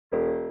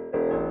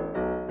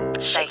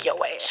shake your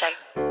ass,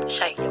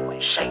 shake your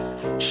ass,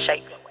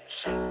 shake.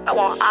 I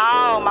want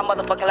all my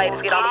motherfucking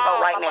ladies get on the boat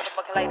right now.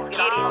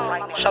 Get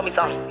it, show me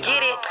something.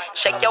 Get it,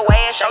 shake your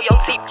ass, show your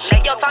teeth,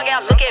 shake your tongue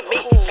out, look at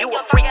me. You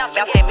a freak, bounce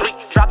that beat,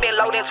 drop it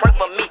low, then twerk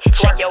for me.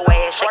 Shake your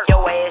ass, shake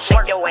your ass,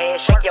 shake your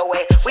ass, shake your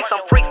ass. We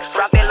some freaks,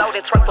 drop it low,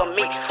 then twerk for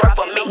me, twerk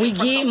for me. We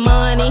get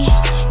money,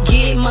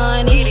 get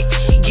money,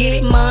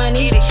 get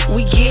money.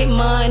 We get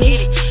money,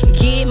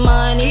 get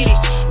money,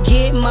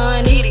 get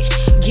money,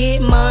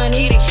 get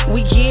money.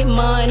 We get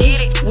money,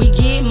 we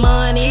get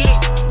money,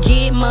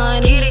 get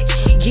money,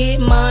 get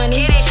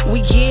money.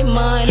 We get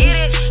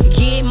money,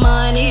 get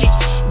money,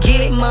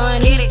 get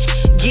money,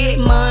 get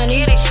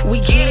money. We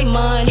get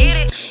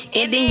money.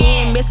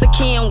 Indian,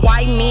 Mexican,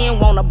 white men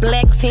want a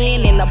black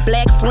 10 and a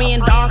black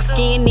friend, dark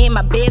skin, and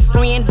my best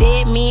friend,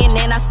 dead men,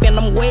 and I spend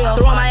them well.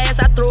 Throw my ass,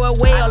 I throw it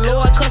well.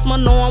 Lord, customer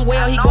know him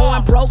well. He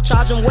going broke,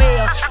 charging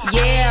well.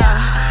 Yeah.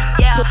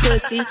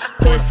 Pussy,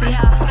 pussy,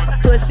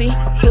 pussy,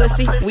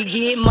 pussy. We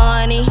get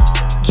money,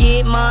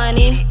 get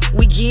money.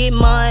 We get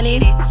money,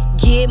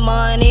 get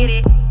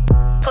money.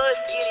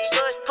 Pussy,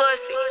 pussy,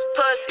 pussy,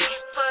 pussy,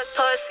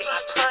 pussy,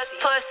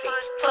 pussy,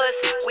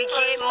 pussy. We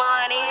get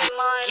money,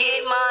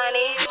 get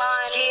money,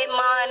 get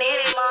money.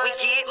 We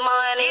get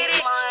money,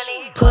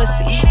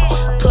 pussy,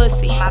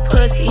 pussy,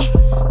 pussy,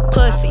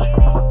 pussy,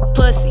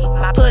 pussy,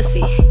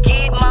 pussy.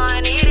 Get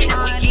money, we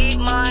get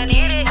money,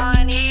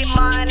 get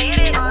money,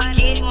 we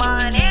get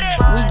money.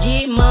 We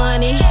get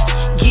money,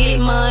 get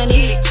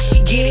money,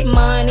 get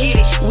money.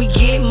 We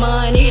get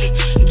money,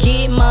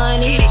 get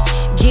money,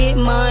 get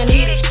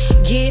money,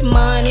 get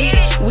money.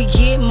 We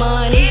get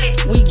money,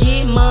 we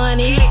get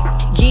money,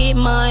 get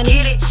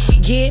money,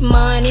 get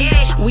money.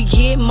 We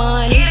get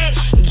money,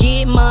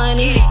 get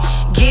money,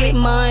 get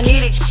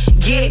money,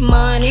 get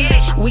money.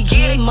 We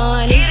get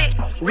money.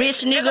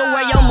 Rich nigga,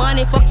 where your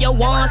money? Fuck your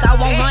ones. I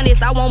want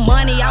hundreds, I want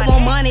money, I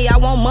want money, I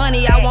want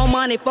money, I want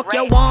money. Fuck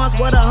your ones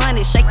with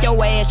 100. Shake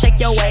your ass, shake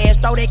your ass.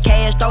 Throw that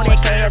cash, throw that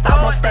cash. I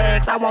want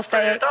stacks, I want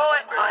stacks. Throw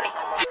it, money,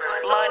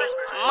 money,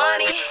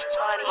 money,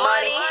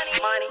 money,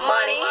 money,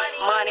 money,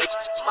 money, money.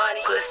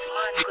 Pussy,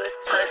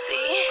 pussy, pussy,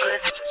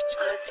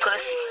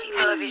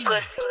 pussy,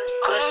 pussy.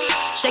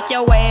 Shake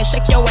your ass,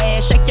 shake your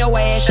ass, shake your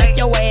ass, shake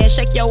your ass,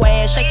 shake your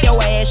ass, shake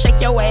your ass,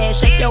 shake your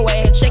ass, shake your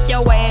ass, shake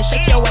your ass, shake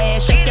your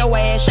ass, shake your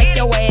ass, shake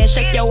your ass,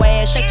 shake your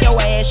ass, shake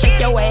your ass, shake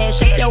your ass,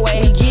 shake your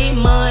ass. We get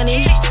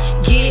money,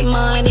 get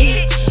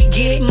money,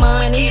 get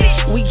money.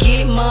 We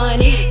get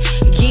money,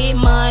 get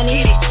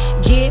money,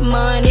 get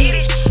money,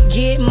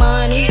 get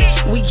money.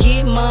 We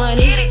get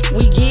money,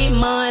 we get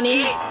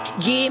money,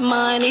 get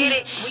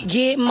money,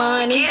 get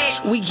money.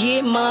 We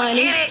get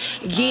money,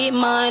 get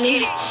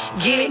money,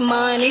 get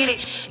money,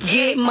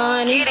 get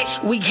money.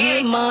 We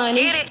get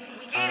money.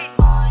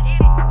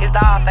 It's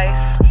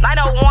Dollface.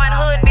 901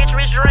 hood, bitch,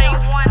 rich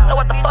dreams. Know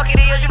what the fuck it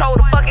is, you know what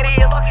the fuck it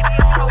is.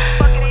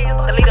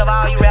 The leader of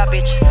all you rap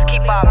bitches.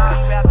 Keep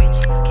following.